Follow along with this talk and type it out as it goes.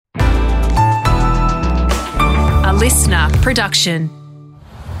listener production.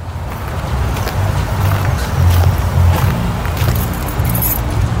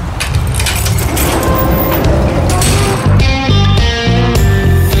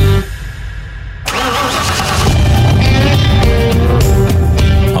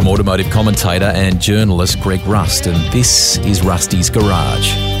 I'm automotive commentator and journalist Greg Rust, and this is Rusty's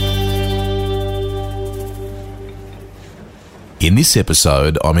Garage. In this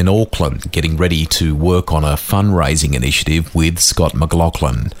episode, I'm in Auckland getting ready to work on a fundraising initiative with Scott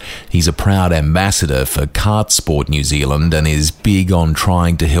McLaughlin. He's a proud ambassador for Kart Sport New Zealand and is big on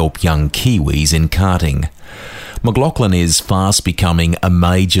trying to help young Kiwis in karting. McLaughlin is fast becoming a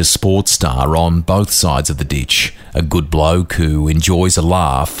major sports star on both sides of the ditch, a good bloke who enjoys a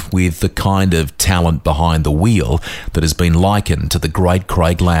laugh with the kind of talent behind the wheel that has been likened to the great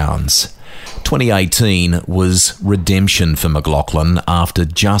Craig Lowndes. 2018 was redemption for McLaughlin after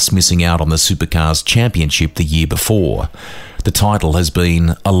just missing out on the Supercars Championship the year before. The title has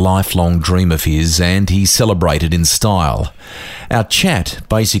been a lifelong dream of his, and he celebrated in style. Our chat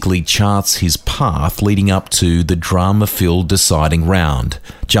basically charts his path leading up to the drama-filled deciding round,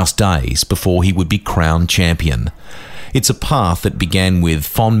 just days before he would be crowned champion. It's a path that began with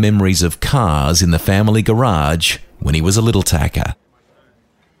fond memories of cars in the family garage when he was a little tacker.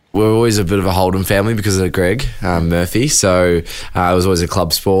 We're always a bit of a Holden family because of Greg Murphy, so it was always a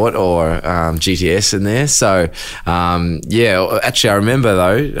club sport or GTS in there. So, actually I remember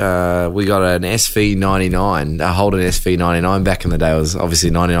though, we got an SV99, a Holden SV99 back in the day. It was obviously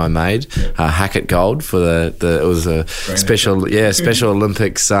 99 made, Hackett Gold for it was a special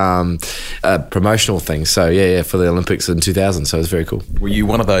Olympics promotional thing. So for the Olympics in 2000, so it was very cool. Were you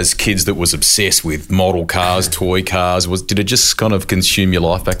one of those kids that was obsessed with model cars, toy cars? Did it just kind of consume your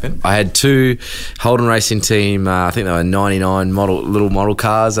life back then? I had two Holden racing team, I think they were 99 little model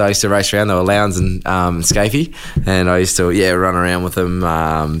cars. I used to race around. They were Lowndes and Scafie, and I used to run around with them,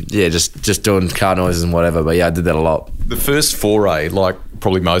 just doing car noises and whatever. But I did that a lot. The first foray, like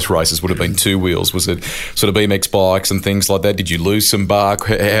probably most races, would have been two wheels. Was it sort of BMX bikes and things like that? Did you lose some bark?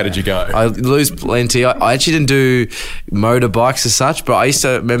 How did you go? I lose plenty. I actually didn't do motorbikes as such, but I used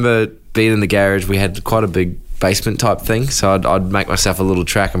to remember being in the garage. We had quite a big basement type thing, so I'd make myself a little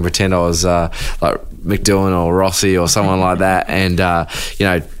track and pretend I was like McDillon or Rossi or someone like that, and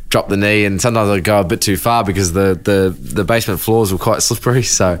drop the knee, and sometimes I'd go a bit too far because the basement floors were quite slippery.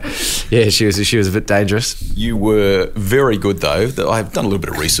 So she was a bit dangerous. You were very good though. I've done a little bit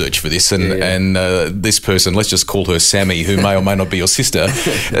of research for this, and this person, let's just call her Sammy, who may or may not be your sister,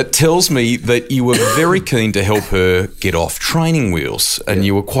 tells me that you were very keen to help her get off training wheels, and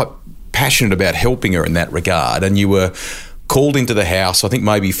you were quite passionate about helping her in that regard, and you were called into the house, I think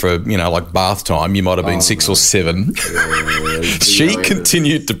maybe for, like bath time. You might have been 6 or 7. She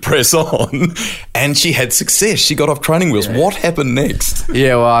continued to press on and she had success. She got off training wheels. What happened next?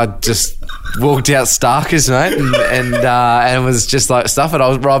 I just walked out Starkers, mate, and it was just like stuff, and I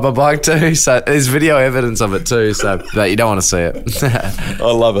was riding my bike too, so there's video evidence of it too, but you don't want to see it.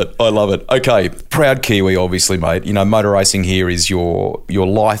 I love it. Okay, proud Kiwi, obviously, mate. Motor racing here is your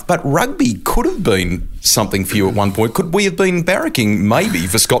life, but rugby could have been something for you at one point. Could we have been barracking maybe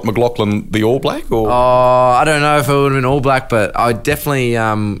for Scott McLaughlin, the All Black? Or? I don't know if it would have been All Black, but I definitely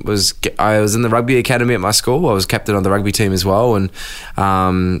was in the rugby academy at my school. I was captain of the rugby team as well, and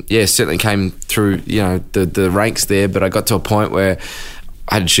certainly came through the ranks there, but I got to a point where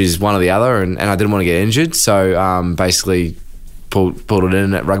I had to choose one or the other, and I didn't want to get injured, so basically pulled it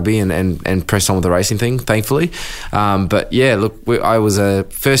in at rugby and pressed on with the racing thing, thankfully. I was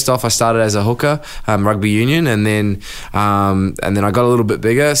first off, I started as a hooker, rugby union, and then I got a little bit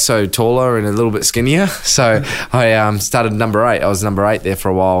bigger, so taller and a little bit skinnier. So I started number 8. I was number 8 there for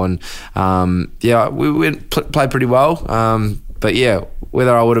a while, and we played pretty well. But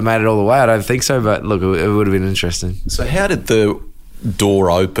whether I would have made it all the way, I don't think so. But look, it would have been interesting. So how did the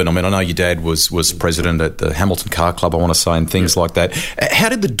door open? I mean, I know your dad was president at the Hamilton Car Club, I want to say, and things like that. How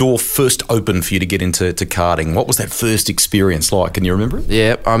did the door first open for you to get into karting? What was that first experience like? Can you remember it?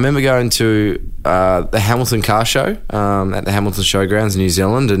 Yeah, I remember going to the Hamilton Car Show at the Hamilton Showgrounds in New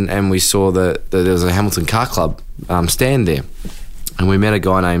Zealand, and we saw that there was a Hamilton Car Club stand there. And we met a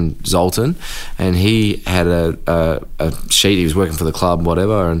guy named Zoltan, and he had a sheet. He was working for the club,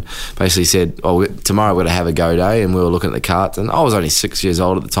 whatever, and basically said, tomorrow we're going to have a go day, and we were looking at the karts, and I was only 6 years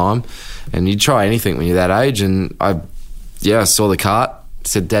old at the time, and you'd try anything when you're that age, and I saw the kart,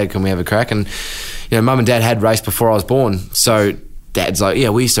 said, Dad, can we have a crack? And, Mum and Dad had raced before I was born, so Dad's like,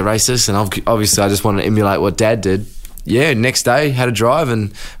 we used to race this, and obviously I just wanted to emulate what Dad did. Next day, had a drive,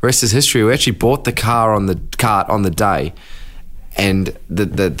 and the rest is history. We actually bought the kart on the day, and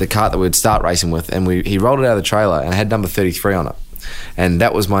the kart that we'd start racing with, and he rolled it out of the trailer and it had number 33 on it. And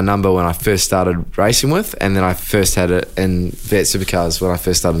that was my number when I first started racing with, and then I first had it in Vet Supercars when I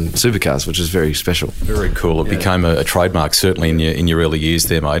first started in Supercars, which was very special. Very cool. It became a trademark, certainly in your early years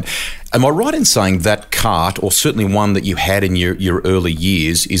there, mate. Am I right in saying that kart, or certainly one that you had in your early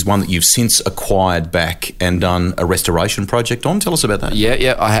years, is one that you've since acquired back and done a restoration project on? Tell us about that.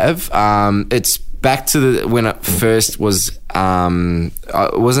 Yeah, I have. It's back to when it first was.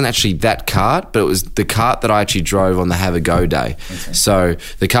 It wasn't actually that kart, but it was the kart that I actually drove on the Have a Go day. Okay. So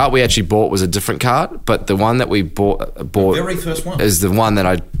the kart we actually bought was a different kart, but the one that we bought the very first one is the one that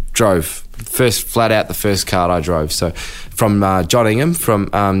I drove first, flat out the first kart I drove. So from John Ingham from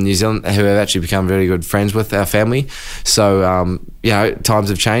New Zealand, who have actually become very good friends with our family. So times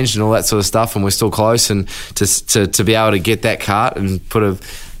have changed and all that sort of stuff, and we're still close. And to be able to get that kart and put a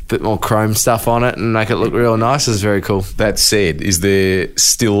bit more chrome stuff on it and make it look real nice is very cool. That said, is there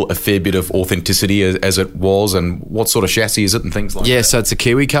still a fair bit of authenticity as it was, and what sort of chassis is it and things like that? Yeah, so it's a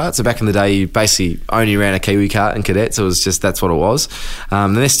Kiwi kart. So back in the day, you basically only ran a Kiwi kart in cadets. It was just, that's what it was.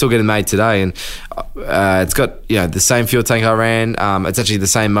 And they're still getting made today, and it's got the same fuel tank I ran. It's actually the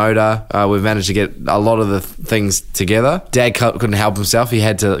same motor. We've managed to get a lot of the things together. Dad couldn't help himself. He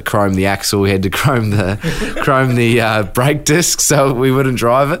had to chrome the axle. He had to chrome the brake disc so we wouldn't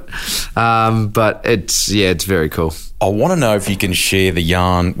drive it. But it's very cool. I want to know if you can share the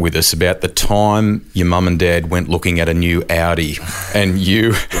yarn with us about the time your mum and dad went looking at a new Audi and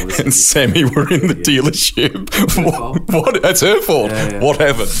you and Sammy were in the dealership. What? That's her fault. Yeah. What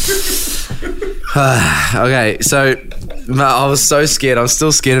happened? Okay, so I was so scared. I'm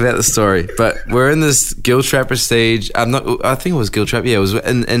still scared about the story. But we're in this Giltrap Prestige. I think it was Giltrap. Yeah, it was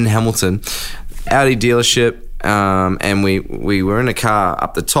in Hamilton. Audi dealership. And we were in a car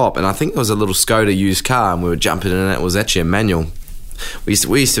up the top, and I think it was a little Skoda used car, and we were jumping in it. It was actually a manual. We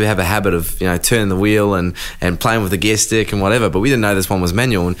used to have a habit of turning the wheel and playing with the gear stick and whatever, but we didn't know this one was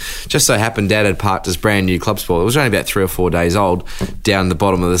manual. And just so happened, Dad had parked his brand new Club Sport. It was only about 3 or 4 days old, down the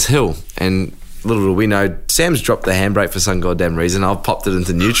bottom of this hill, and little do we know, Sam's dropped the handbrake for some goddamn reason. I've popped it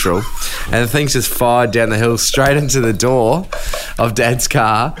into neutral, and the thing's just fired down the hill straight into the door of Dad's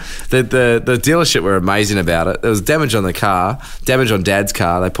car. The dealership were amazing about it. There was damage on the car, damage on Dad's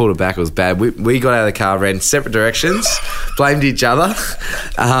car. They pulled it back. It was bad. We got out of the car, ran separate directions, blamed each other.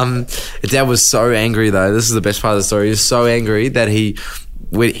 Dad was so angry, though. This is the best part of the story. He was so angry that he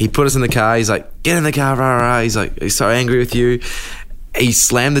put us in the car. He's like, "Get in the car, rah, rah." He's like, he's so angry with you. He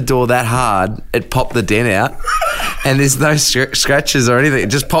slammed the door that hard, it popped the dent out, and there's no scratches or anything. It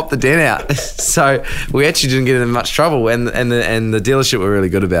just popped the dent out. So we actually didn't get in much trouble, and the dealership were really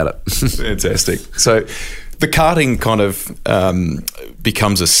good about it. Fantastic. So the karting kind of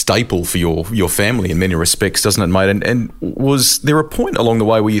becomes a staple for your family in many respects, doesn't it, mate? And was there a point along the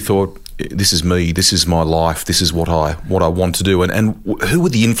way where you thought, this is me, this is my life, this is what I want to do, and who were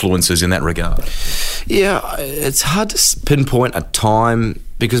the influences in that regard? Yeah, it's hard to pinpoint a time,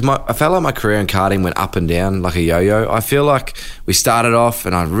 because I felt like my career in karting went up and down like a yo-yo. I feel like we started off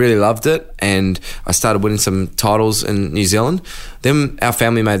and I really loved it, and I started winning some titles in New Zealand. Then our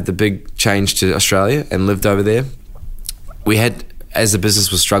family made the big change to Australia and lived over there. We had, as the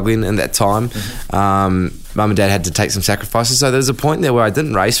business was struggling in that time, Mum and Dad had to take some sacrifices. So there was a point there where I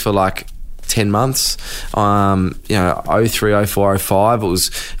didn't race for like 10 months. 03, 04,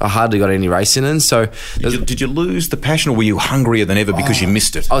 05, I hardly got any racing in. So did you lose the passion, or were you hungrier than ever because you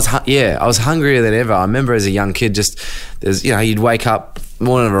missed it? I was hungrier than ever. I remember as a young kid, you'd wake up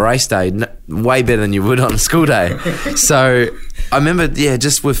morning of a race day way better than you would on a school day. So I remember,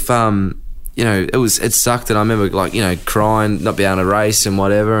 just with it sucked, and I remember crying, not being able to race and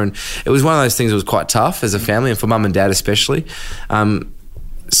whatever, and it was one of those things that was quite tough as a family, and for Mum and Dad especially.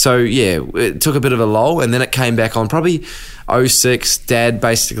 So it took a bit of a lull, and then it came back on probably 06. Dad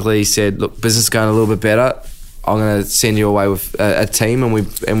basically said, "Look, business is going a little bit better. I'm going to send you away with a team,"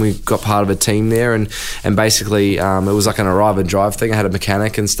 and we got part of a team there, and basically it was like an arrive and drive thing. I had a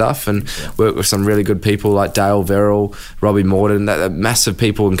mechanic and stuff, and worked with some really good people like Dale Verrill, Robbie Morton, that massive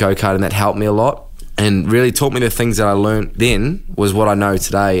people in go-karting that helped me a lot, and really taught me the things that I learned then was what I know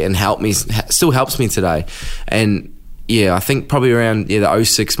today, and still helps me today. And I think probably around the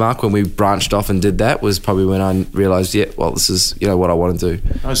 06 mark, when we branched off and did that, was probably when I realised, this is what I want to do.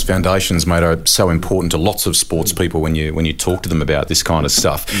 Those foundations, mate, are so important to lots of sports people when you talk to them about this kind of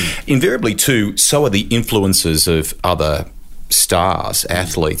stuff. Invariably, too, so are the influences of other stars,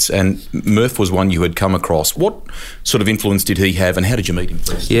 athletes, and Murph was one you had come across. What sort of influence did he have, and how did you meet him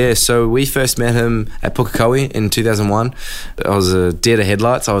first? Yeah, so we first met him at Pukekohe in 2001. I was a deer to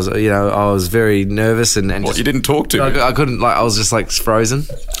headlights. I was very nervous and What, you didn't talk to him? I couldn't, I was just frozen.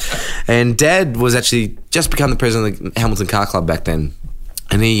 And Dad was actually just become the president of the Hamilton Car Club back then.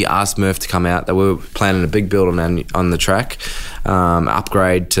 And he asked Murph to come out. They were planning a big build on the track,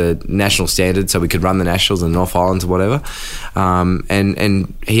 upgrade to national standards so we could run the nationals in North Island or whatever.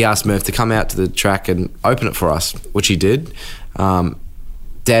 And he asked Murph to come out to the track and open it for us, which he did.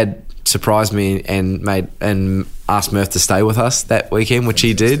 Dad surprised me and asked Murph to stay with us that weekend, which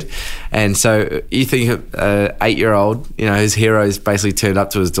he did. And so you think an 8-year-old, his heroes basically turned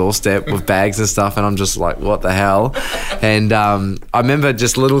up to his doorstep with bags and stuff, and I'm just like, what the hell? And I remember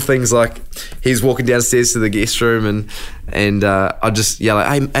just little things like he's walking downstairs to the guest room and I'd just yell,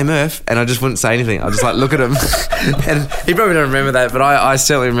 hey Murph, and I just wouldn't say anything. I'd just look at him. And he probably don't remember that, but I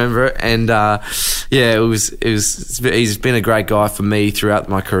certainly remember it. And he's been a great guy for me throughout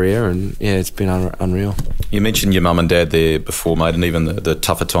my career, and it's been unreal. You mentioned your mum and dad there before, mate, and even the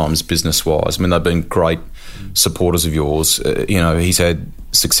tougher times business-wise. I mean, they've been great supporters of yours. He's had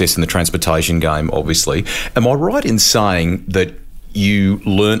success in the transportation game, obviously. Am I right in saying that you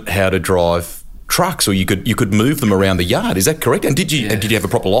learnt how to drive trucks, or you could move them around the yard? Is that correct? And did you have a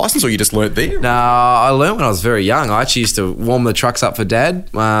proper licence, or you just learnt there? No, I learnt when I was very young. I actually used to warm the trucks up for Dad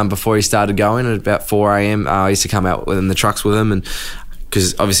before he started going at about 4 a.m. I used to come out in the trucks with him, and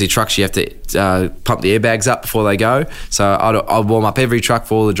because obviously trucks you have to pump the airbags up before they go. So I'd warm up every truck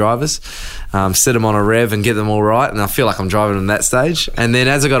for all the drivers, set them on a rev and get them all right, and I feel like I'm driving them that stage. And then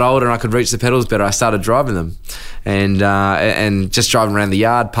as I got older and I could reach the pedals better, I started driving them and just driving around the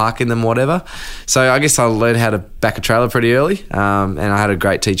yard, parking them, whatever. So I guess I learned how to back a trailer pretty early, and I had a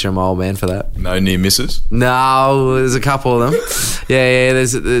great teacher in my old man for that. No near misses? No, there's a couple of them. Yeah,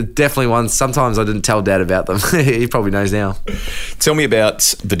 there's definitely one. Sometimes I didn't tell Dad about them. He probably knows now. Tell me about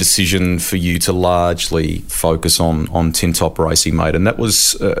the decision for you to largely focus on tin top racing, mate, and that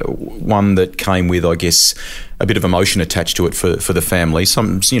was one that came with, I guess, a bit of emotion attached to it for the family.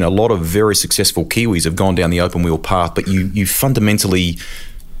 A lot of very successful Kiwis have gone down the open wheel path, but you fundamentally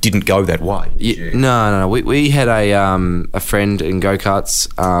didn't go that way. No. We had a friend in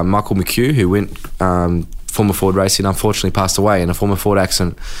go-karts, Michael McHugh, who went Formula Ford racing, unfortunately passed away in a Formula Ford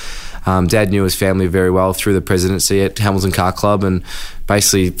accident. Dad knew his family very well through the presidency at Hamilton Car Club, and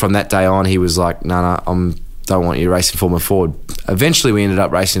basically from that day on he was like, no, I don't want you racing Formula Ford. Eventually we ended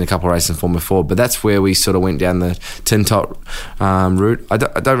up racing a couple of races in Formula Ford, but that's where we sort of went down the tin top route. I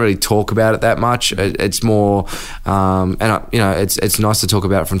don't really talk about it that much. It's more it's nice to talk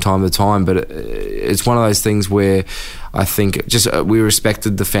about it from time to time, but it's one of those things where I think just we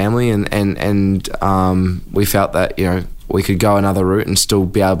respected the family and we felt that we could go another route and still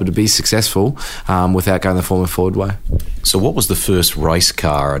be able to be successful without going the Formula Ford way. So what was the first race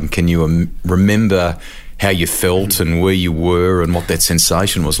car, and can you remember how you felt and where you were and what that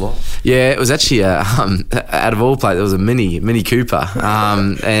sensation was like? Yeah, it was actually out of all places, it was a Mini Cooper,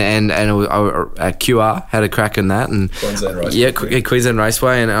 and it was, a QR, had a crack in that, and Queensland Raceway. Queensland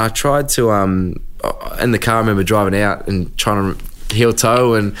Raceway, and I tried to in the car. I remember driving out and trying to heel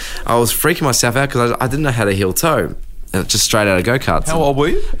toe, and I was freaking myself out because I didn't know how to heel toe. Just straight out of go-karts. How old were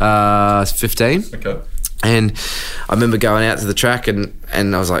you? 15. Okay. And I remember going out to the track and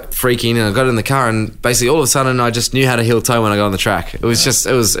I was like freaking, and I got in the car and basically all of a sudden I just knew how to heel toe when I got on the track. It was just,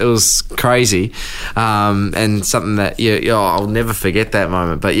 it was crazy, and something that I'll never forget that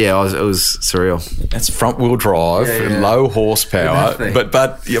moment. But yeah, it was surreal. That's front wheel drive, low horsepower, but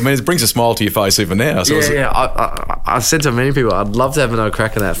I mean it brings a smile to your face even now. So I've said to many people I'd love to have another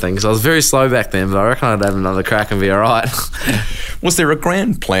crack in that thing because I was very slow back then, but I reckon I'd have another crack and be all right. Was there a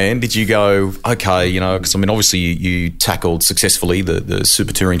grand plan? Did you go, okay, because I mean obviously you tackled successfully the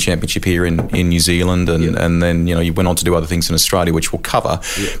Super Touring Championship here in New Zealand, and then you went on to do other things in Australia, which we'll cover.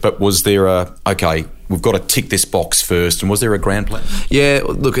 But was there we've got to tick this box first, and was there a grand plan? Yeah,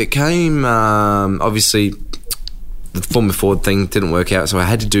 look, it came obviously the Formula Ford thing didn't work out, so I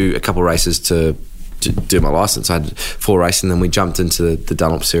had to do a couple of races to do my licence. I had 4 races, and then we jumped into the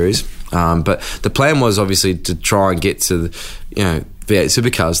Dunlop series. But the plan was obviously to try and get to V8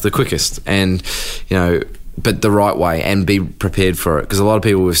 supercars the quickest, and but the right way, and be prepared for it, because a lot of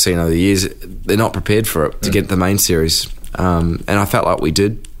people we've seen over the years, they're not prepared for it to get the main series, and I felt like we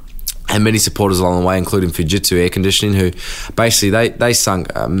did. And many supporters along the way, including Fujitsu Air Conditioning, who basically they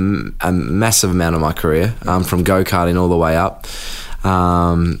sunk a massive amount of my career, from go-karting all the way up.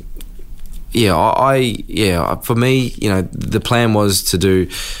 For me, the plan was to do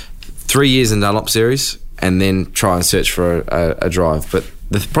 3 years in Dunlop series and then try and search for a drive. But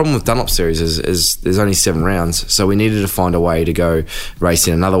the problem with Dunlop Series is there's only 7 rounds, so we needed to find a way to go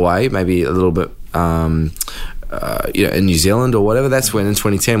racing another way, maybe a little bit in New Zealand or whatever. That's when in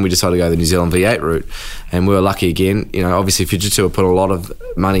 2010 we decided to go the New Zealand V8 route, and we were lucky again. Obviously Fujitsu put a lot of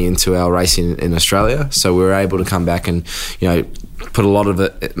money into our racing in Australia, so we were able to come back and put a lot of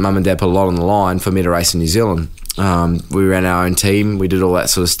it. Mum and Dad put a lot on the line for me to race in New Zealand. We ran our own team, we did all that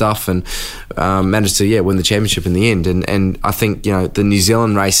sort of stuff, and managed to win the championship in the end. And I think the New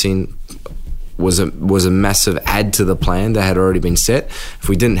Zealand racing was a massive add to the plan that had already been set. If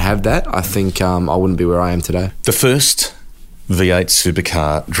we didn't have that, I think I wouldn't be where I am today. The first V8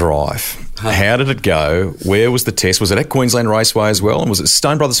 supercar drive, how did it go? Where was the test? Was it at Queensland Raceway as well? And was it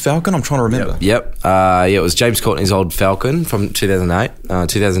Stone Brothers Falcon? I'm trying to remember. Yep. It was James Courtney's old Falcon from 2008.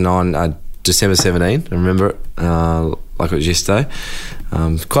 2009, December 17. I remember it like it was yesterday.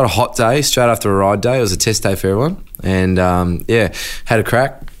 Quite a hot day, straight after a ride day. It was a test day for everyone. And had a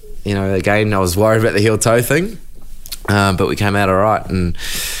crack. Again, I was worried about the heel-toe thing, but we came out all right. And,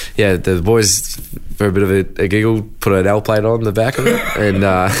 the boys, for a bit of a giggle, put an L plate on the back of it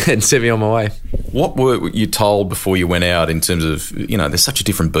and sent me on my way. What were you told before you went out in terms of, there's such a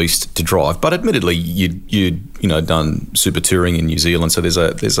different beast to drive, but admittedly you'd done super touring in New Zealand, so there's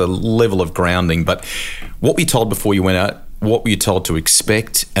a level of grounding. But what were you told before you went out? What were you told to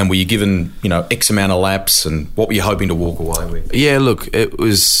expect? And were you given, X amount of laps? And what were you hoping to walk away with? Yeah, look, it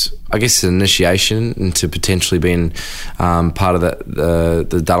was, I guess, an initiation into potentially being part of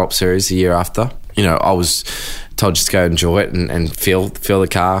the Dunlop Series the year after. I was told just to go enjoy it and feel the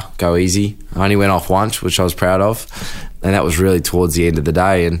car, go easy. I only went off once, which I was proud of. And that was really towards the end of the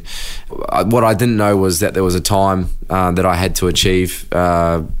day. And what I didn't know was that there was a time that I had to achieve.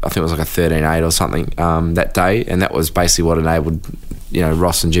 I think it was like a 13.8 or something that day, and that was basically what enabled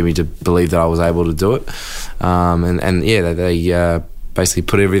Ross and Jimmy to believe that I was able to do it. They basically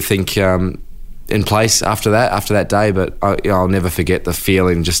put everything in place after that day. But I'll never forget the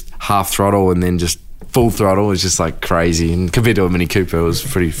feeling, just half throttle and then just full throttle. Was just like crazy, and compared to a Mini Cooper, it was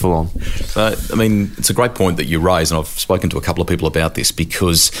pretty full on. It's a great point that you raise, and I've spoken to a couple of people about this,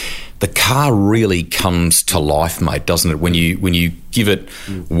 because the car really comes to life, mate, doesn't it? When you give it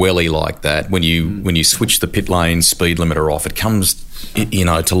welly like that, when you switch the pit lane speed limiter off, it comes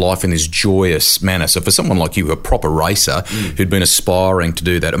to life in this joyous manner. So for someone like you, a proper racer who'd been aspiring to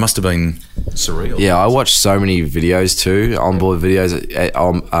do that, it must have been surreal. Yeah, I watched so many videos too, onboard videos at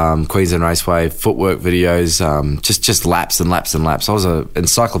Queensland Raceway, footwork videos, just laps and laps and laps. I was an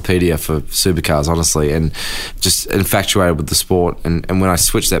encyclopedia for supercars, honestly, and just infatuated with the sport. And when I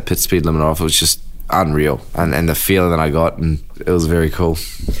switched that pit speed limiter off, it was just unreal, and the feeling that I got, and it was very cool.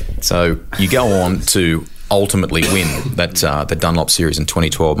 So you go on to ultimately win the Dunlop Series in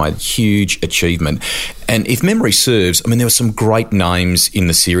 2012, made a huge achievement. And if memory serves, there were some great names in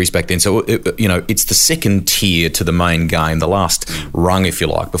the series back then. So, it's the second tier to the main game, the last rung, if you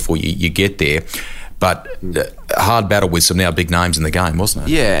like, before you get there. But a hard battle with some now big names in the game, wasn't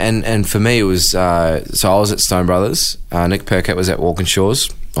it? Yeah, and for me it was, so I was at Stone Brothers, Nick Percat was at Walkinshaws,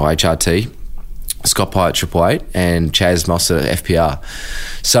 or HRT, Scott Pye at Triple Eight, and Chaz Moss at FPR.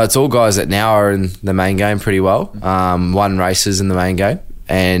 So it's all guys that now are in the main game pretty well, won races in the main game,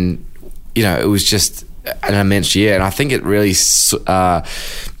 and it was just an immense year. And I think it really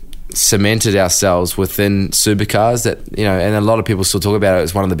cemented ourselves within supercars that, and a lot of people still talk about it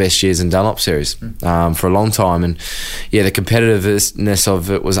as one of the best years in Dunlop Series for a long time. And the competitiveness of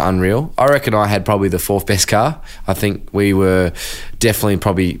it was unreal. I reckon I had probably the 4th best car. I think we were definitely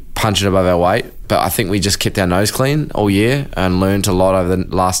probably punching above our weight, but I think we just kept our nose clean all year and learned a lot over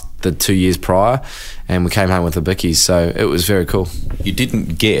the 2 years prior, and we came home with the bickies, so it was very cool. You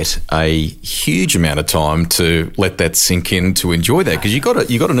didn't get a huge amount of time to let that sink in, to enjoy that, because you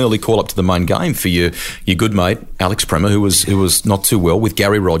got an early call up to the main game for your good mate Alex Premer, who was not too well, with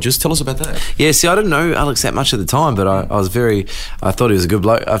Gary Rogers. Tell us about that. Yeah, see, I didn't know Alex that much at the time, but I thought he was a good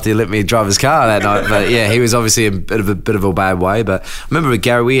bloke after he let me drive his car that night. But he was obviously a bit of a bad way. But I remember with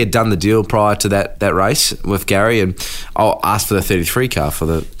Gary, we had done the deal prior to that race with Gary, and I asked for the 33 car for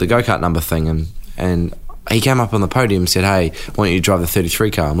the go-kart number thing, and he came up on the podium and said, "Hey, why don't you drive the 33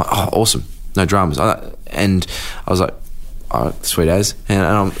 car?" I'm like, "Oh, awesome, no dramas." And I was like, "All right, sweet as."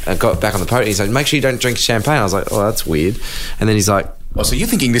 And I got back on the podium. He's like, "Make sure you don't drink champagne." I was like, "Oh, that's weird." And then he's like, "Oh, so you're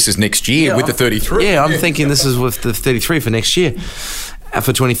thinking this is next year with the 33?" Yeah, I'm thinking this is with the 33 for next year,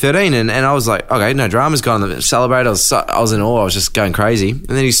 for 2013. And I was like, "Okay, no dramas." Got on the celebrate. I was in awe. I was just going crazy. And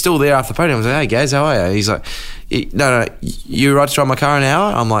then he's still there after the podium. I was like, "Hey, Gaz, how are you?" He's like, "No, you right to drive my car in an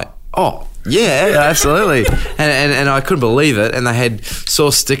hour?" I'm like, Oh, yeah, absolutely. And I couldn't believe it. And they had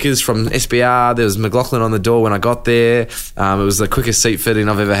source stickers from SBR. There was McLaughlin on the door when I got there. It was the quickest seat fitting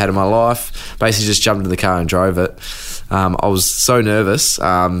I've ever had in my life. Basically just jumped in the car and drove it. I was so nervous.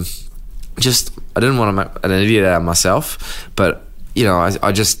 I didn't want to make an idiot out of myself. But,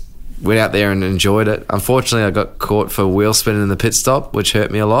 I just went out there and enjoyed it. Unfortunately, I got caught for wheel spinning in the pit stop, which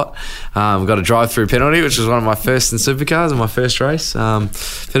hurt me a lot. Got a drive-through penalty, which was one of my first in supercars in my first race.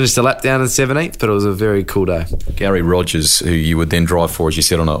 Finished a lap down in 17th, but it was a very cool day. Gary Rogers, who you would then drive for, as you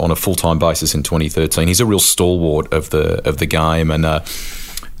said, on a full-time basis in 2013, he's a real stalwart of the game and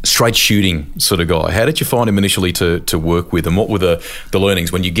straight shooting sort of guy. How did you find him initially to work with, and what were the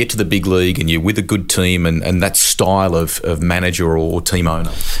learnings when you get to the big league and you're with a good team and that style of manager or team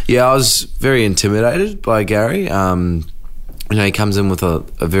owner? Yeah, I was very intimidated by Gary. He comes in with a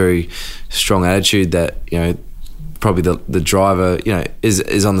very strong attitude that, probably the driver,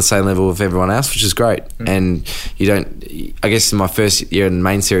 is on the same level with everyone else, which is great. And I guess in my first year in the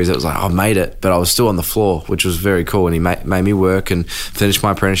main series, it was like, I made it, but I was still on the floor, which was very cool. And he made me work and finish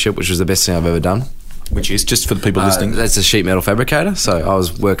my apprenticeship, which was the best thing I've ever done. Which is, just for the people listening? That's a sheet metal fabricator. So I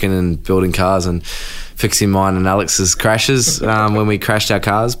was working and building cars and fixing mine and Alex's crashes when we crashed our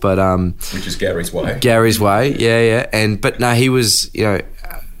cars. But which is Gary's way. Gary's way, yeah. But no, he was,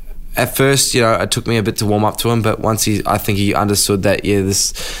 at first, it took me a bit to warm up to him, but once I think he understood that,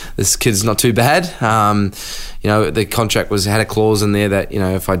 this kid's not too bad. The contract had a clause in there that,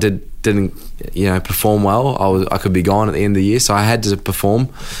 if I didn't perform well, I could be gone at the end of the year. So I had to perform.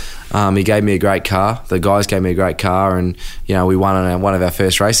 He gave me a great car. The guys gave me a great car, and we won on one of our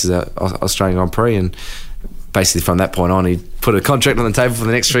first races at Australian Grand Prix. And basically from that point on, he put a contract on the table for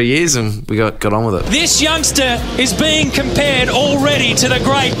the next 3 years, and we got on with it. This youngster is being compared already to the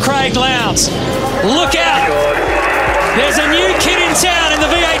great Craig Lowndes. Look out! There's a new kid in town in the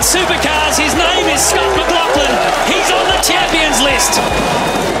V8 Supercars. His name is Scott McLaughlin. He's on the champions list.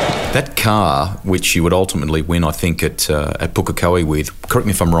 That car, which you would ultimately win, I think, at Pukekohe with, correct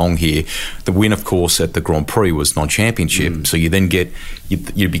me if I'm wrong here, the win, of course, at the Grand Prix was non-championship. So you then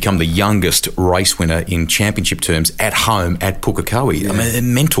you become the youngest race winner in championship terms at home at Pukekohe. I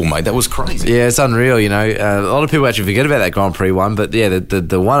mean, mental, mate. That was crazy. Yeah, it's unreal, A lot of people actually forget about that Grand Prix one, but yeah,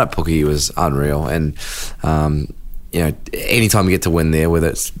 the one at Pukekohe was unreal. And, anytime you get to win there, whether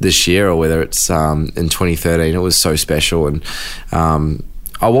it's this year or whether it's in 2013, it was so special. And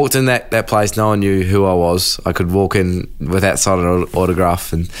I walked in that place, no one knew who I was. I could walk in without signing an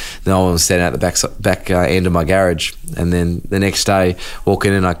autograph, and no one was standing at the back end of my garage. And then the next day,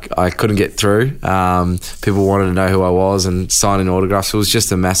 walking in, I couldn't get through. People wanted to know who I was and signing autographs. It was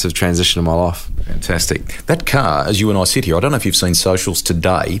just a massive transition in my life. Fantastic. That car, as you and I sit here, I don't know if you've seen socials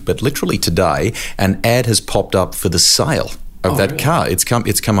today, but literally today, an ad has popped up for the sale of that car. It's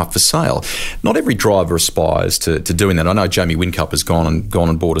come up for sale. Not every driver aspires to doing that. I know Jamie Whincup has gone and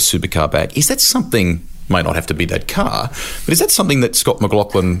bought a supercar back. Is that something, may not have to be that car, but is that something that Scott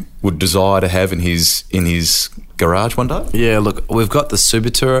McLaughlin would desire to have in his garage one day? Yeah, look, we've got the Super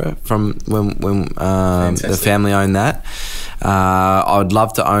Tourer from when the family owned that. I would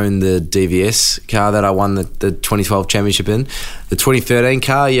love to own the DVS car that I won the 2012 championship in. The 2013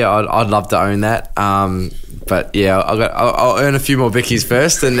 car, I'd love to own that. But yeah, I'll earn a few more Vickies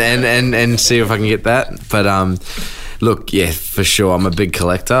first and see if I can get that. But look, yeah, for sure, I'm a big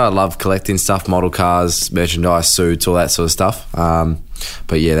collector. I love collecting stuff, model cars, merchandise, suits, all that sort of stuff.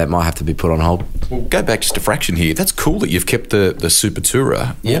 But yeah, that might have to be put on hold. Well, go back just a fraction here. That's cool that you've kept the Super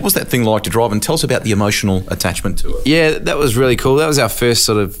Tourer. Yeah. What was that thing like to drive? And tell us about the emotional attachment to it. Yeah, that was really cool. That was our first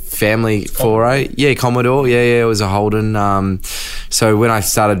sort of family foray. Yeah, Commodore. Yeah, it was a Holden. So when I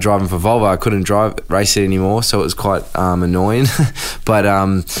started driving for Volvo, I couldn't race it anymore, so it was quite annoying. But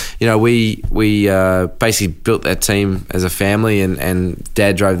we basically built that team as a family, and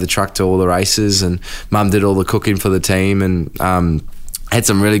Dad drove the truck to all the races, and Mum did all the cooking for the team, and had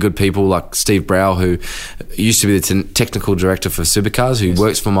some really good people like Steve Brow, who used to be the technical director for Supercars, who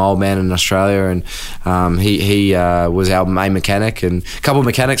works for my old man in Australia, and he was our main mechanic, and a couple of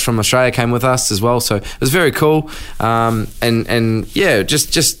mechanics from Australia came with us as well, so it was very cool. And yeah,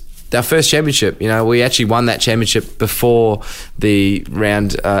 just our first championship. We actually won that championship before the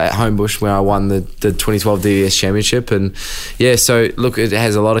round at Homebush, where I won the 2012 DVS championship. And yeah, so look, it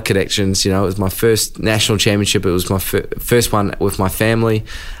has a lot of connections. It was my first national championship. It was my first one with my family.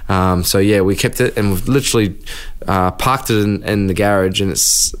 So yeah, we kept it, and we've literally parked it in the garage, and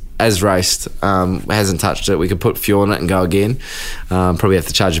it's as raced. Hasn't touched it. We could put fuel in it and go again. Probably have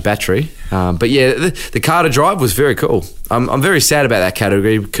to charge a battery. But yeah, the car to drive was very cool. I'm very sad about that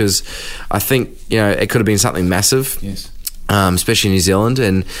category, because I think it could have been something massive. Yes. especially in New Zealand,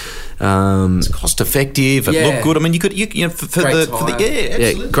 and it's cost effective. It looked good. I mean, you could for the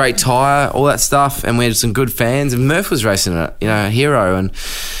absolutely. Great tyre, all that stuff, and we had some good fans. And Murph was racing it, a hero, and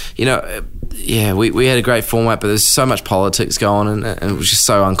we had a great format, but there's so much politics going on, and it was just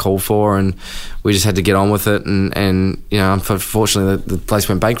so uncalled for, and we just had to get on with it. And unfortunately, the place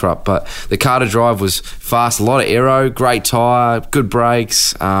went bankrupt. But the car to drive was fast, a lot of aero, great tyre, good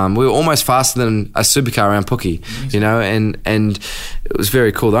brakes. We were almost faster than a supercar around Pookie, and it was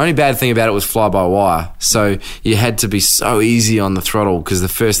very cool. The only bad thing about it was fly-by-wire, so you had to be so easy on the throttle because the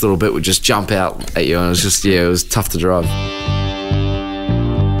first little bit would just jump out at you, and it was just it was tough to drive.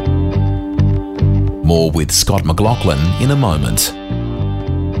 More with Scott McLaughlin in a moment.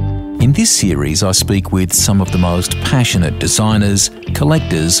 In this series, I speak with some of the most passionate designers,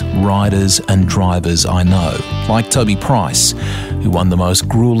 collectors, riders and drivers I know, like Toby Price, who won the most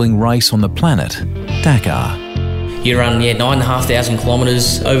gruelling race on the planet, Dakar. You run 9,500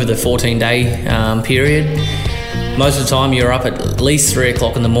 kilometres over the 14-day period. Most of the time you're up at least 3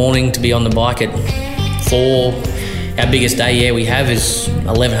 o'clock in the morning to be on the bike at 4. Our biggest day we have is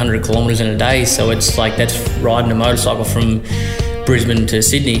 1,100 kilometres in a day, so it's like that's riding a motorcycle from Brisbane to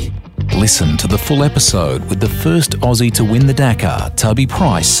Sydney. Listen to the full episode with the first Aussie to win the Dakar, Toby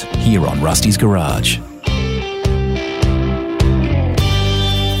Price, here on Rusty's Garage.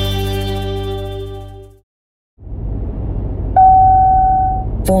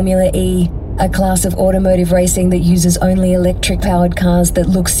 Formula E, a class of automotive racing that uses only electric-powered cars that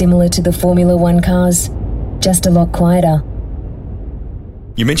look similar to the Formula One cars, just a lot quieter.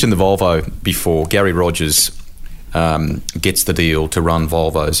 You mentioned the Volvo before. Gary Rogers gets the deal to run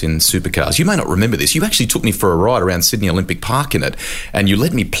Volvos in supercars. You may not remember this. You actually took me for a ride around Sydney Olympic Park in it, and you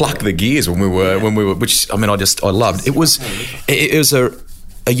let me pluck the gears when we were, which I loved. It was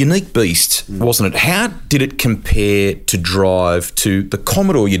a unique beast, wasn't it? How did it compare to drive to the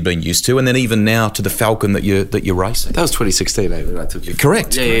Commodore you'd been used to, and then even now to the Falcon that you're racing? That was 2016, David. I took you.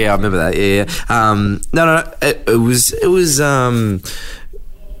 Correct. Yeah, I remember that. It was.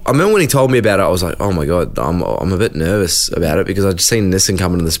 I remember when he told me about it, I was like, oh my God, I'm a bit nervous about it because I'd seen Nissan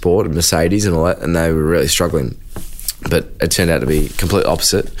come into the sport and Mercedes and all that, and they were really struggling. But it turned out to be complete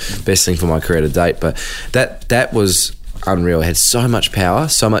opposite. Best thing for my career to date. But that was unreal. It had so much power,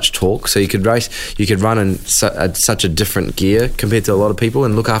 so much torque, so you could run in such a different gear compared to a lot of people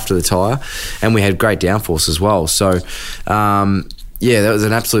and look after the tyre, and we had great downforce as well. So that was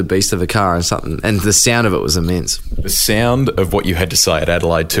an absolute beast of a car and the sound of it was immense. The sound of what you had to say at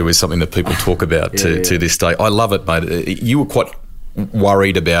Adelaide too is something that people talk about to this day. I love it, mate. You were quite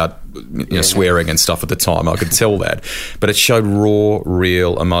worried about swearing and stuff at the time. I could tell that, but it showed raw,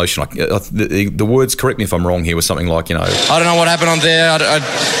 real emotion. The words, correct me if I'm wrong here, was something like, I don't know what happened on there. I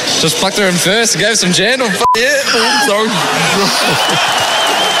just plucked her in first and gave some jam. Sorry.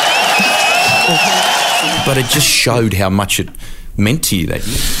 But it just showed how much it meant to you that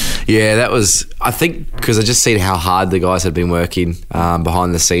year. Yeah, that was, I think, because I just seen how hard the guys had been working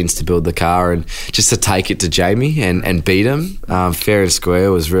behind the scenes to build the car, and just to take it to Jamie and beat him fair and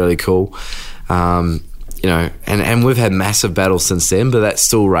square was really cool. And we've had massive battles since then, but that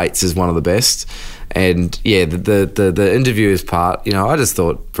still rates as one of the best. And the interviewers part, I just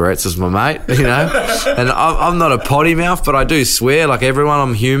thought Barrett's was my mate, and I'm not a potty mouth, but I do swear like everyone.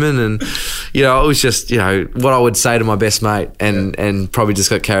 I'm human, and it was just what I would say to my best mate, and probably just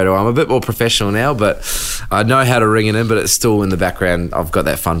got carried away. I'm a bit more professional now, but I know how to ring it in, but it's still in the background. I've got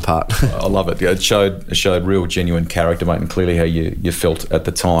that fun part. I love it. It showed real genuine character, mate, and clearly how you felt at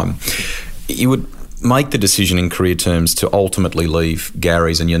the time. You would make the decision in career terms to ultimately leave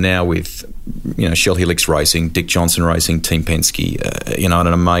Gary's, and you're now with Shell Helix Racing, Dick Johnson Racing, Team Penske, an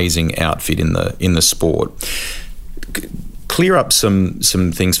amazing outfit in the sport. Clear up some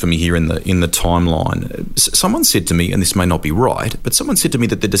things for me here in the timeline. Someone said to me, and this may not be right, but someone said to me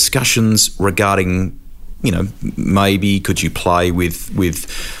that the discussions regarding maybe could you play with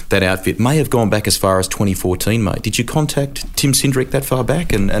that outfit may have gone back as far as 2014, mate. Did you contact Tim Cindric that far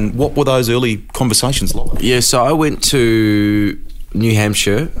back, and what were those early conversations like? Yeah, so I went to New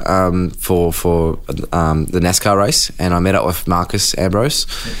Hampshire for the NASCAR race, and I met up with Marcus Ambrose,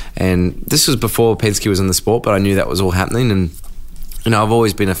 and this was before Penske was in the sport, but I knew that was all happening, and I've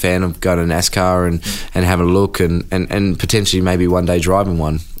always been a fan of going to NASCAR and having a look and potentially maybe one day driving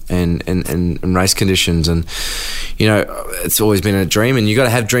one. And race conditions, and it's always been a dream, and you got to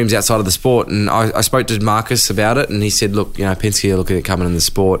have dreams outside of the sport. And I spoke to Marcus about it, and he said, look, Penske are looking at coming in the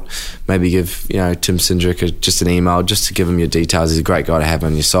sport, maybe give Tim Cindric just an email just to give him your details. He's a great guy to have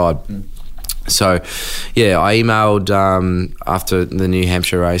on your side. So I emailed after the New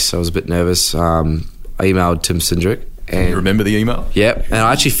Hampshire race. I was a bit nervous. I emailed Tim Cindric, And you remember the email? Yep. And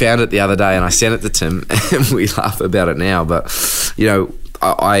I actually found it the other day and I sent it to Tim and we laugh about it now. But,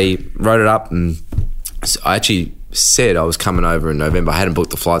 I wrote it up and I actually said I was coming over in November. I hadn't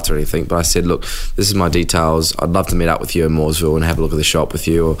booked the flights or anything, but I said, look, this is my details. I'd love to meet up with you in Mooresville and have a look at the shop with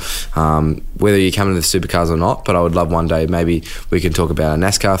you, or whether you're coming to the supercars or not, but I would love one day maybe we can talk about a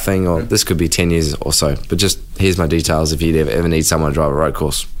NASCAR thing, or this could be 10 years or so, but just here's my details if you'd ever need someone to drive a road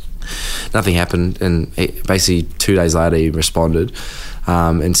course. Nothing happened, and basically 2 days later he responded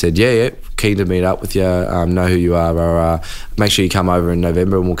and said, yeah, keen to meet up with you, know who you are, or make sure you come over in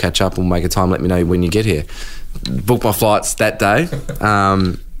November and we'll catch up and we'll make a time, let me know when you get here. Booked my flights that day.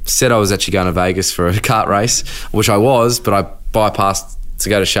 Said I was actually going to Vegas for a kart race, which I was, but I bypassed to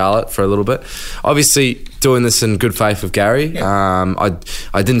go to Charlotte for a little bit. Obviously, doing this in good faith with Gary. I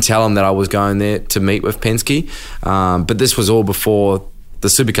didn't tell him that I was going there to meet with Penske, but this was all before the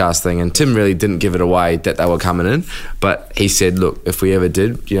supercars thing, and Tim really didn't give it away that they were coming in, but he said, look, if we ever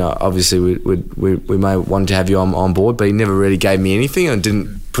did, obviously we may want to have you on board, but he never really gave me anything and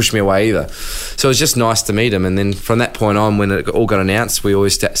didn't push me away either. So it was just nice to meet him, and then from that point on, when it all got announced, we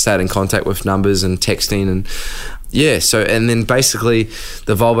always stayed in contact with numbers and texting, and and then basically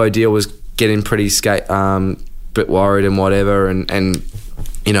the Volvo deal was getting pretty bit worried and whatever, and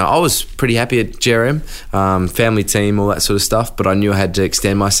I was pretty happy at JRM, family team, all that sort of stuff, but I knew I had to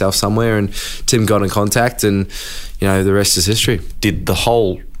extend myself somewhere, and Tim got in contact, and the rest is history. Did the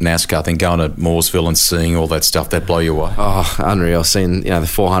whole NASCAR thing, going to Mooresville and seeing all that stuff, that blow you away? Oh, unreal. Seeing, the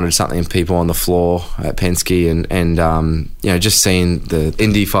 400-something people on the floor at Penske and just seeing the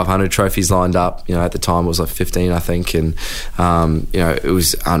Indy 500 trophies lined up. At the time it was like 15, I think, and, it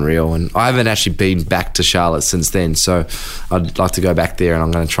was unreal. And I haven't actually been back to Charlotte since then, so I'd like to go back there, and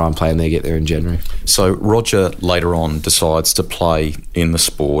I'm going to try and play in there, get there in January. So Roger later on decides to play in the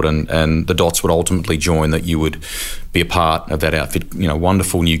sport, and the dots would ultimately join that you would be a part of that outfit.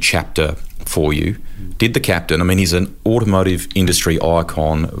 Wonderful new chapter for you. Did the captain, he's an automotive industry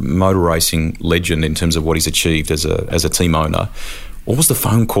icon, motor racing legend in terms of what he's achieved as a team owner. What was the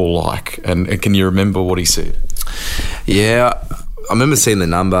phone call like? And can you remember what he said? Yeah, I remember seeing the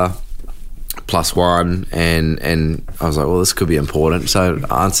number +1, and I was like, well, this could be important. So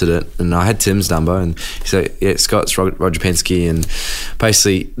I answered it, and I had Tim's number, and he said, yeah, Scott's Roger Penske, and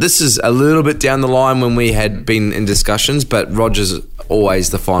basically this is a little bit down the line when we had been in discussions, but Roger's always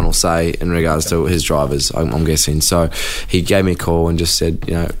the final say in regards to his drivers, I'm guessing. So he gave me a call and just said,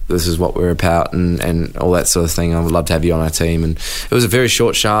 this is what we're about, and all that sort of thing. I would love to have you on our team. And it was a very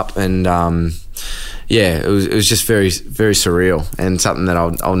short, sharp, and it was just very, very surreal, and something that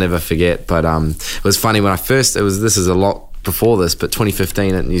I'll never forget. But it was funny when this is a lot before this, but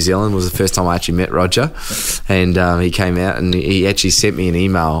 2015 at New Zealand was the first time I actually met Roger, and he came out and he actually sent me an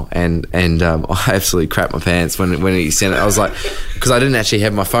email, and I absolutely crapped my pants when he sent it. I was like, because I didn't actually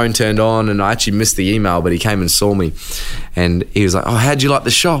have my phone turned on, and I actually missed the email, but he came and saw me, and he was like, oh, how'd you like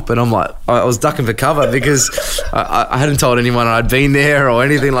the shop? And I'm like, I was ducking for cover because I hadn't told anyone I'd been there or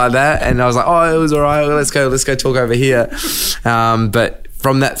anything like that, and I was like, oh, it was all right, let's go talk over here. But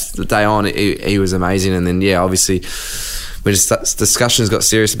from that day on, he was amazing. And then obviously when discussions got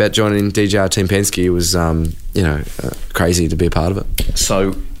serious about joining DJR Team Penske, it was crazy to be a part of it.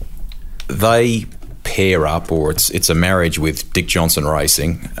 So they pair up, or it's a marriage with Dick Johnson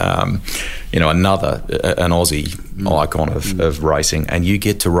Racing, another an Aussie icon of racing, and you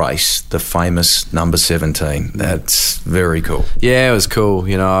get to race the famous number 17. That's very cool. Yeah, it was cool.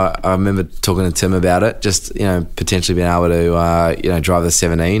 I remember talking to Tim about it, just potentially being able to drive the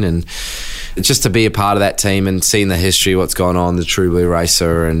 17, and just to be a part of that team and seeing the history, what's gone on, the True Blue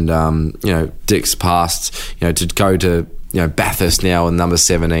Racer, and Dick's past, to go to Bathurst now with number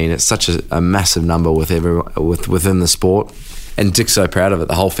 17. It's such a massive number within the sport, and Dick's so proud of it.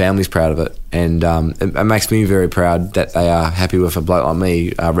 The whole family's proud of it, and it makes me very proud that they are happy with a bloke like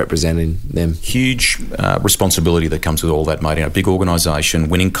me representing them. Huge responsibility that comes with all that, mate. A big organisation,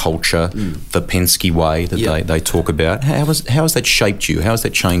 winning culture, the Penske way that they talk about. How has that shaped you? How has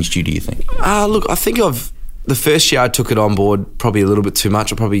that changed you, do you think? Look, I think the first year I took it on board probably a little bit too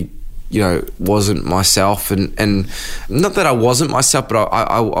much. I probably wasn't myself, and not that I wasn't myself, but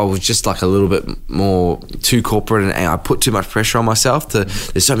I was just like a little bit more too corporate, and I put too much pressure on myself.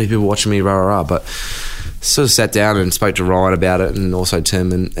 There's so many people watching me, but sort of sat down and spoke to Ryan about it, and also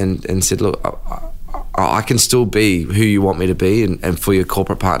Tim, and said, look, I can still be who you want me to be, and for your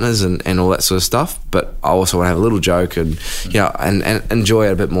corporate partners and all that sort of stuff, but I also want to have a little joke and and enjoy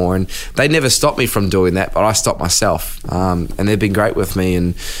it a bit more. And they never stopped me from doing that, but I stopped myself, and they've been great with me,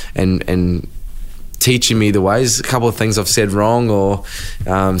 and teaching me the ways. A couple of things I've said wrong, or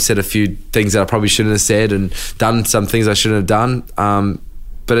said a few things that I probably shouldn't have said, and done some things I shouldn't have done.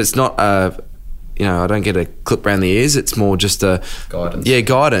 But it's not I don't get a clip around the ears. It's more just a guidance. Yeah,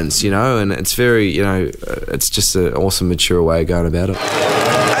 guidance, and it's very, it's just an awesome, mature way of going about it.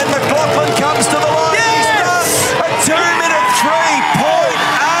 And McLaughlin comes to the line. Yes! A 2-minute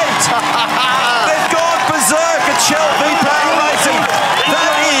 3.8. They've gone berserk at Shelby Power Racing.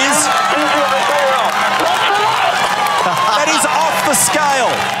 That is off the scale.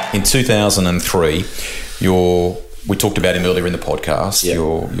 In 2003, we talked about him earlier in the podcast. Yeah.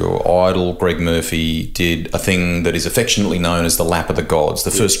 Your idol, Greg Murphy, did a thing that is affectionately known as the Lap of the Gods, the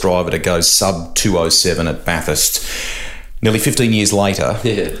first driver to go sub 207 at Bathurst. Nearly 15 years later,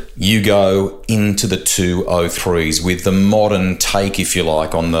 you go into the 203s with the modern take, if you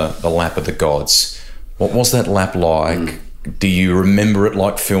like, on the Lap of the Gods. What was that lap like? Do you remember it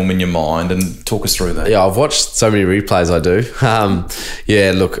like film in your mind? And talk us through that. Yeah, I've watched so many replays. I do.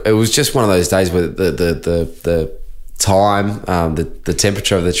 Look, it was just one of those days where the time, the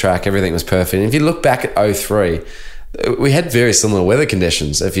temperature of the track, everything was perfect. And if you look back at 03, we had very similar weather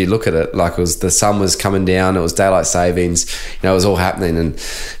conditions. If you look at it, like the sun was coming down, it was daylight savings, it was all happening. And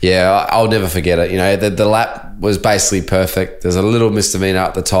I'll never forget it. The lap was basically perfect. There's a little misdemeanor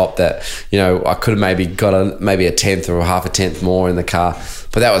at the top that, I could have maybe got a 10th or half a tenth more in the car.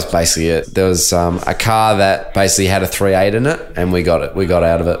 But that was basically it. There was a car that basically had a 3.8 in it, and we got it. We got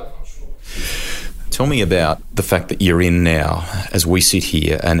out of it. Tell me about the fact that you're in now, as we sit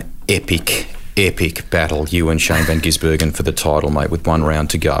here, an epic battle, you and Shane Van Gisbergen for the title, mate, with one round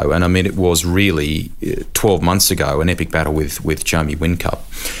to go. And I mean, it was really 12 months ago, an epic battle with Jamie Whincup.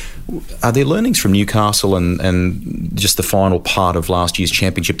 Are there learnings from Newcastle and just the final part of last year's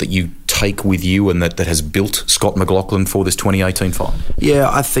championship that you take with you and that has built Scott McLaughlin for this 2018 fight? Yeah,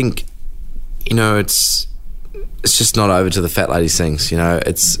 I think, it's just not over to the fat lady sings.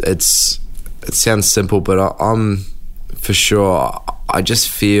 It sounds simple, but I'm for sure, I just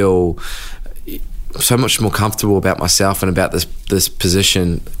feel so much more comfortable about myself and about this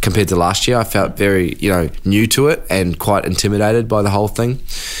position compared to last year. I felt very, new to it and quite intimidated by the whole thing.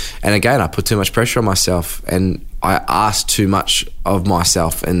 And again, I put too much pressure on myself, and I asked too much of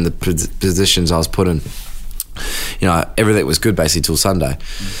myself in the positions I was put in. Everything was good basically till Sunday.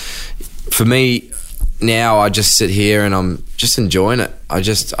 For me, now I just sit here and I'm just enjoying it. I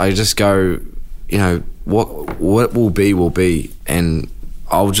just go, what will be, and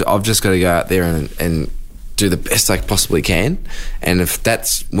I've just got to go out there and do the best I possibly can. And if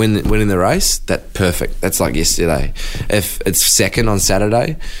that's winning the race, that's perfect. That's like yesterday. If it's second on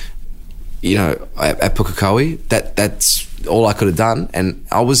Saturday, at Pukekohe, that's all I could have done, and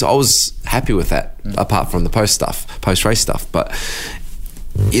I was happy with that. Apart from the post race stuff, but.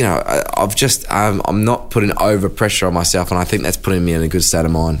 I'm not putting over pressure on myself, and I think that's putting me in a good state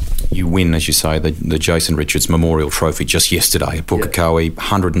of mind. You win, as you say, the Jason Richards Memorial Trophy just yesterday at Pukekohe.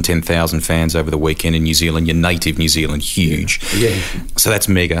 110,000 fans over the weekend in New Zealand. Your native New Zealand, huge. Yeah. So that's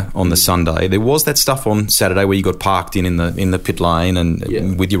mega on the Sunday. There was that stuff on Saturday where you got parked in the pit lane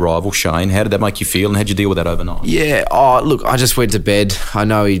and with your rival Shane. How did that make you feel, and how did you deal with that overnight? Yeah. Look, I just went to bed. I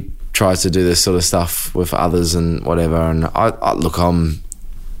know he tries to do this sort of stuff with others and whatever, and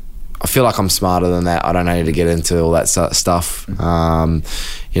I feel like I'm smarter than that. I don't need to get into all that stuff.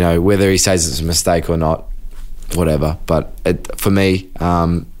 Whether he says it's a mistake or not, whatever. But for me,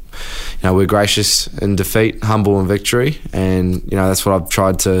 we're gracious in defeat, humble in victory. And, that's what I've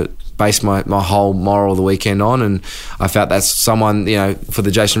tried to base my whole moral of the weekend on. And I felt that's someone, for the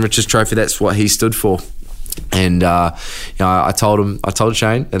Jason Richards Trophy, that's what he stood for. And I told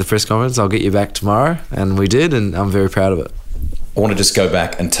Shane at the press conference, I'll get you back tomorrow. And we did, and I'm very proud of it. I want to just go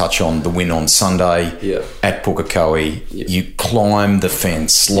back and touch on the win on Sunday at Pukekohe. You climbed the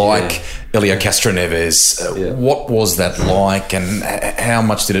fence like Elio Castroneves. What was that like, and how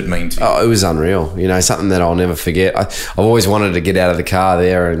much did it mean to you? Oh, it was unreal. Something that I'll never forget. I've always wanted to get out of the car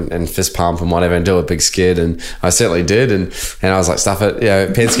there and fist pump and whatever and do a big skid, and I certainly did. And I was like, stuff it.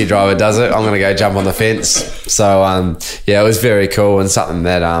 Penske driver does it. I'm going to go jump on the fence. So, it was very cool and something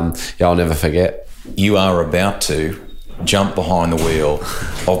that I'll never forget. You are about to jump behind the wheel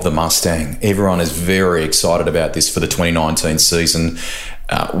of the Mustang. Everyone is very excited about this for the 2019 season.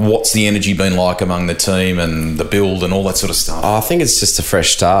 What's the energy been like among the team and the build and all that sort of stuff? I think it's just a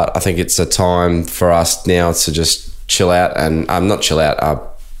fresh start. I think it's a time for us now to just chill out and not chill out.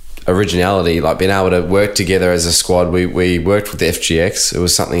 Originality, like being able to work together as a squad. We worked with the FGX. It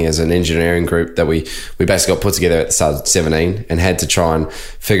was something as an engineering group that we basically got put together at the start of 17 and had to try and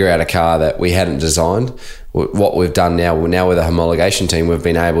figure out a car that we hadn't designed. what we've done now with a homologation team, we've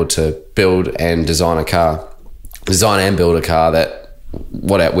been able to build and design and build a car that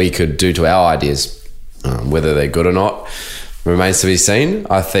what we could do to our ideas. Whether they're good or not remains to be seen,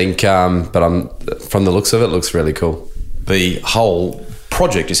 I think, but from the looks of it, looks really cool. The whole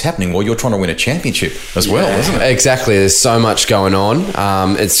project is happening while you're trying to win a championship as well, isn't it? Exactly. There's so much going on.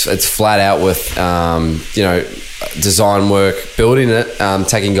 It's flat out with design work, building it,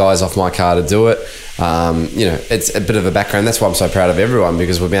 taking guys off my car to do it. It's a bit of a background. That's why I'm so proud of everyone,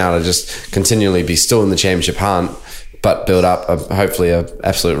 because we've been able to just continually be still in the championship hunt, but build up hopefully a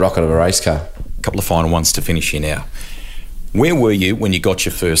absolute rocket of a race car. A couple of final ones to finish here now. Where were you when you got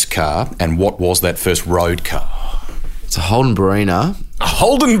your first car, and what was that first road car? It's a Holden Barina. A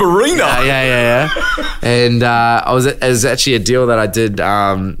Holden Barina? Yeah. And it was actually a deal that I did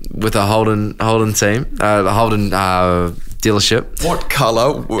with a Holden team, the Holden dealership. What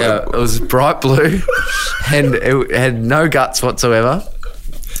colour? It was bright blue, and it had no guts whatsoever.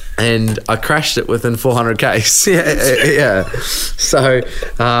 And I crashed it within 400 k's. Yeah. So,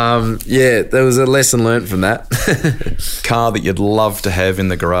 there was a lesson learned from that. Car that you'd love to have in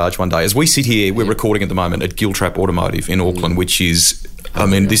the garage one day. As we sit here, we're recording at the moment at Giltrap Automotive in Auckland, which is,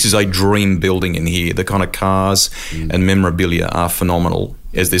 this is a dream building in here. The kind of cars and memorabilia are phenomenal.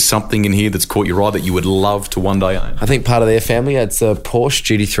 Is there something in here that's caught your eye that you would love to one day own? I think part of their family, it's a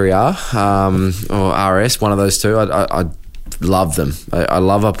Porsche GT3R or RS, one of those two. I love them. I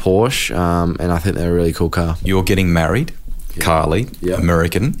love a Porsche, and I think they're a really cool car. You're getting married, Carly,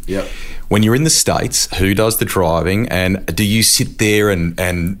 American. Yep. When you're in the States, who does the driving? And do you sit there and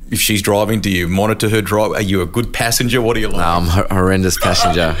if she's driving, do you monitor her drive? Are you a good passenger? What are you like? No, I'm a horrendous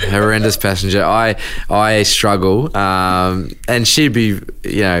passenger. Horrendous passenger. I struggle, and she'd be,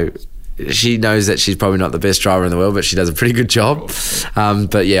 she knows that she's probably not the best driver in the world, but she does a pretty good job.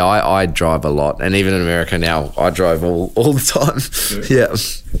 But yeah, I drive a lot, and even in America now, I drive all the time. Yeah.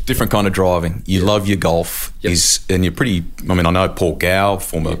 Different kind of driving. You love your golf, and you're pretty. I know Paul Gow,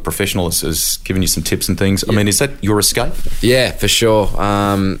 former professional, has given you some tips and things. Yep. Is that your escape? Yeah, for sure.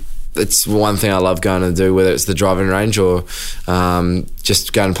 It's one thing I love going to do, whether it's the driving range or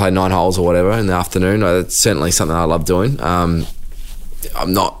just going to play 9 holes or whatever in the afternoon. It's certainly something I love doing. I'm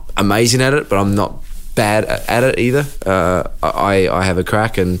not amazing at it, but I'm not bad at it either. I have a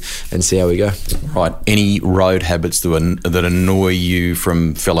crack and see how we go. Right. Any road habits that annoy you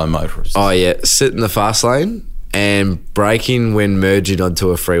from fellow motorists? Oh yeah, sit in the fast lane and braking when merging onto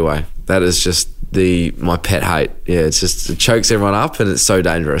a freeway. That is just my pet hate. Yeah, it chokes everyone up, and it's so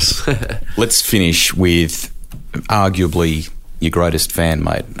dangerous. Let's finish with arguably your greatest fan,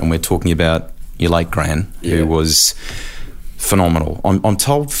 mate, and we're talking about your late Gran, who was phenomenal. I'm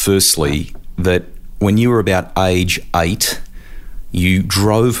told, firstly, that when you were about age 8, you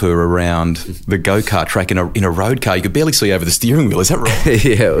drove her around the go-kart track in a road car. You could barely see over the steering wheel. Is that right?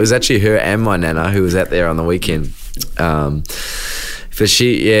 Yeah, it was actually her and my nana who was out there on the weekend. But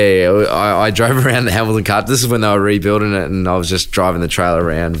I drove around the Hamilton car. This is when they were rebuilding it, and I was just driving the trailer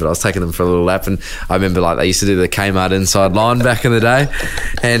around, but I was taking them for a little lap. And I remember they used to do the Kmart inside line back in the day,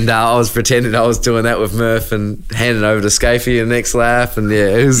 and I was pretending I was doing that with Murph and handing over to Scafey in the next lap. And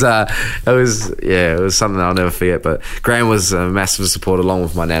it was something I'll never forget. But Graham was a massive support along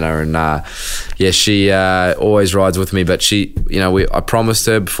with my nana, and she always rides with me. But I promised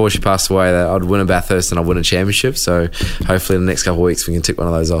her before she passed away that I'd win a Bathurst and I'd win a championship. So hopefully in the next couple of weeks we can tick one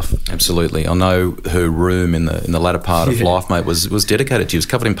of those off. Absolutely. I know her room in the latter part of life, mate, was dedicated to you. It was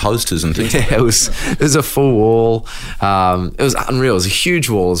covered in posters and things. Yeah, it was a full wall. It was unreal. It was a huge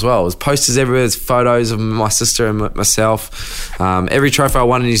wall as well. It was posters everywhere. There's photos of my sister and myself. Every trophy I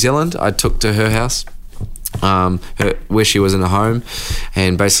won in New Zealand, I took to her house. Where she was in a home,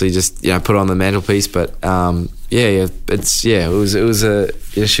 and basically just put it on the mantelpiece. But she was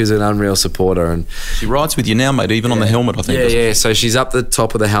an unreal supporter, and she rides with you now, mate, even on the helmet, I think. Yeah. So she's up the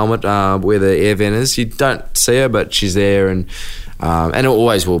top of the helmet where the air vent is. You don't see her, but she's there, and it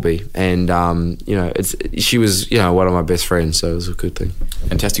always will be. And she was one of my best friends, so it was a good thing.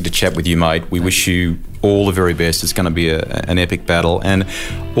 Fantastic to chat with you, mate. We wish you all the very best. It's going to be an epic battle, and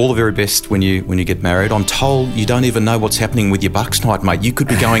all the very best when you get married. I'm told you don't even know what's happening with your Bucks night, mate. You could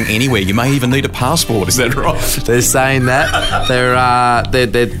be going anywhere. You may even need a passport. Is that right? They're saying that.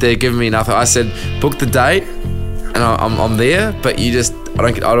 They're giving me nothing. I said book the date, and I'm there. But I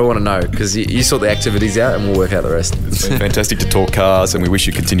don't want to know, because you sort the activities out and we'll work out the rest. It's been fantastic to talk cars, and we wish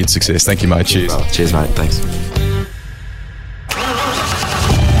you continued success. Thank you, mate. Cheers. Cheers, mate. Thanks.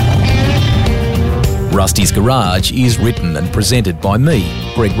 Rusty's Garage is written and presented by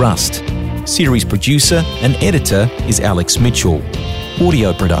me, Greg Rust. Series producer and editor is Alex Mitchell.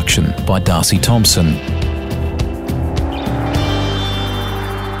 Audio production by Darcy Thompson.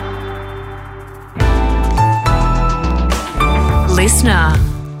 listener.